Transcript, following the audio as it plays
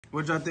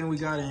What y'all think we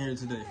got in here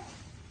today?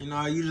 You know,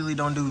 I usually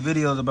don't do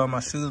videos about my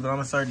shoes, but I'm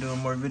gonna start doing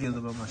more videos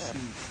about my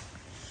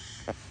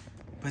shoes.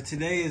 But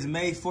today is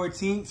May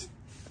 14th.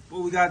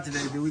 What we got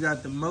today, dude? We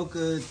got the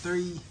Mocha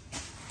 3.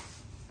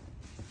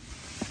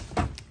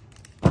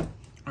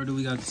 Or do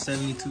we got the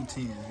 7210s,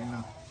 you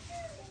know?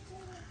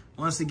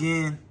 Once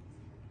again,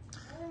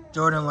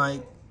 Jordan,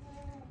 like,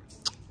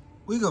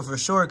 we go for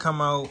sure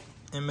come out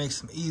and make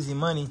some easy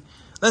money.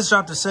 Let's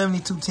drop the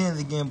 7210s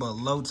again, but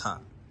low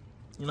top,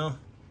 you know?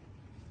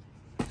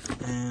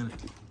 And,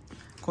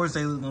 of course,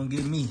 they was gonna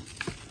get me.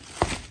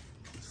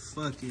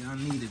 Fuck it, I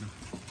needed them.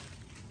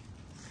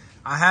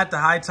 I had the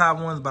high top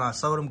ones, but I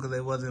sold them because they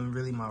wasn't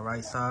really my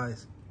right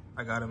size.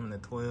 I got them in the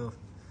 12.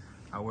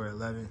 I wear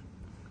 11.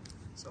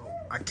 So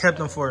I kept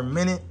them for a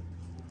minute,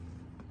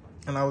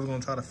 and I was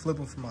gonna try to flip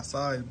them for my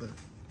size, but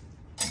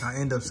I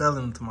ended up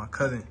selling them to my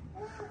cousin.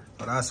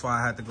 So that's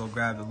why I had to go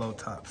grab the low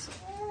tops.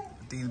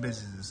 But these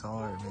bitches is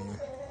hard, man.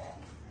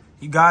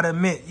 You gotta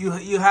admit,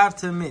 you have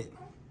to admit,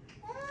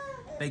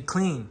 they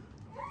clean.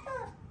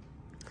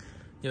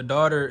 Your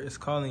daughter is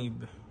calling you.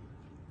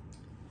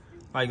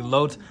 Like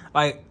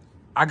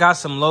I got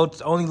some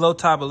only low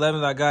top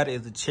 11s I got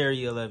is the Cherry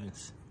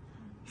 11s.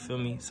 You feel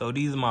me? So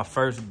these are my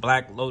first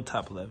black low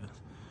top 11s.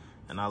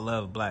 And I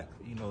love black,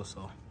 you know,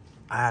 so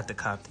I had to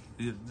cop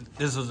these.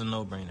 This was a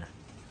no-brainer.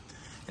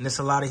 And it's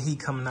a lot of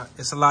heat coming out.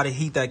 It's a lot of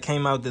heat that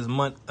came out this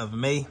month of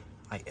May.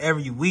 Like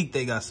every week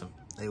they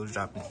was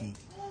dropping heat.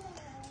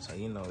 So,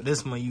 you know,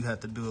 this month you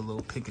have to do a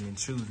little picking and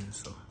choosing.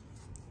 So,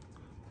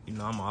 you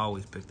know, I'ma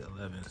always pick the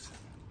 11s.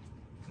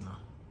 You know,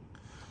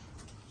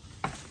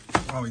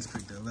 always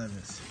pick the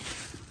 11s.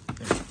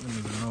 Yeah,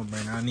 this was a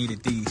no-brainer. I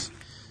needed these.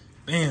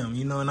 Bam,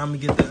 you know, and I'm gonna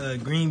get the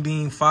green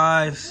bean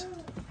 5s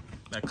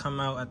that come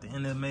out at the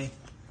end of May.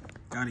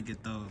 Gotta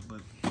get those, but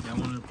y'all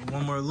want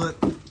one more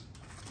look? One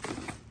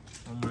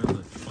more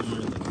look, one more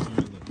look, one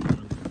more look, one more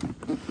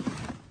look.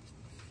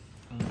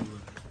 One more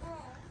look.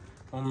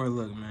 One more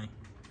look, man.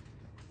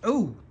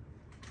 Ooh.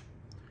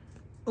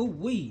 Ooh,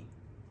 wee.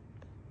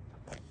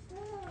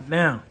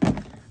 Now,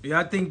 do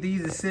y'all think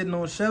these are sitting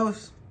on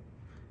shelves?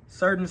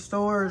 Certain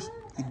stores,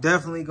 you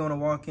definitely gonna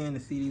walk in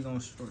and see these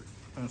on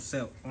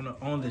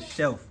the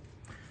shelf.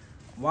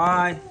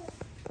 Why?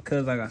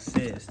 Because like I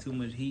said, it's too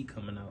much heat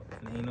coming out.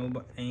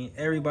 And ain't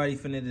everybody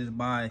finna just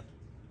buy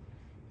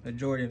a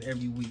Jordan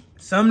every week.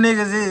 Some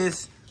niggas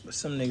is, but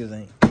some niggas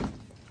ain't.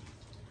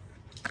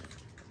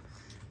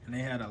 And they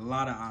had a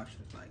lot of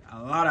options. Like, a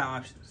lot of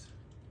options.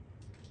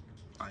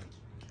 Like,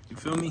 you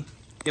feel me?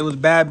 It was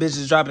bad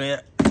bitches dropping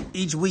it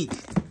each week.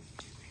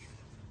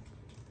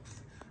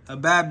 A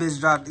bad bitch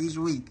dropped each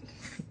week.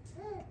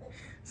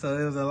 So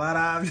it was a lot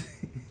of options.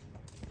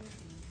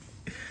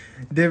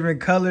 Different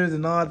colors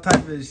and all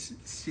type of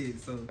shit.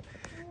 So,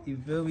 you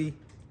feel me?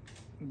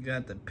 You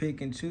got to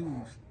pick and choose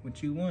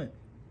what you want.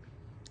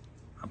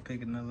 I'm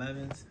picking the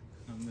 11s.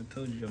 I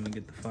told you I'm gonna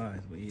get the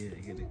 5s, but yeah,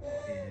 get it.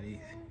 Yeah,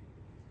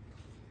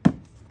 these.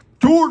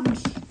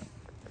 Jordans!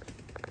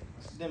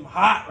 Them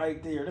hot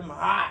right there. Them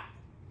hot.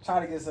 Try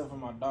to get something for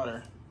my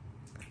daughter.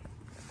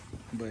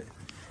 But it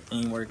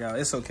ain't work out.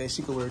 It's okay.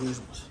 She could wear these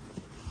ones.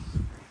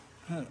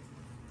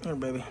 Here,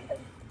 baby. You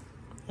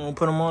wanna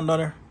put them on,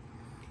 daughter?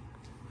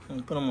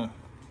 Put them on.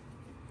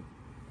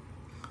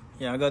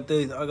 Yeah, I got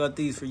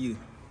these for you.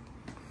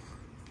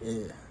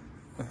 Yeah.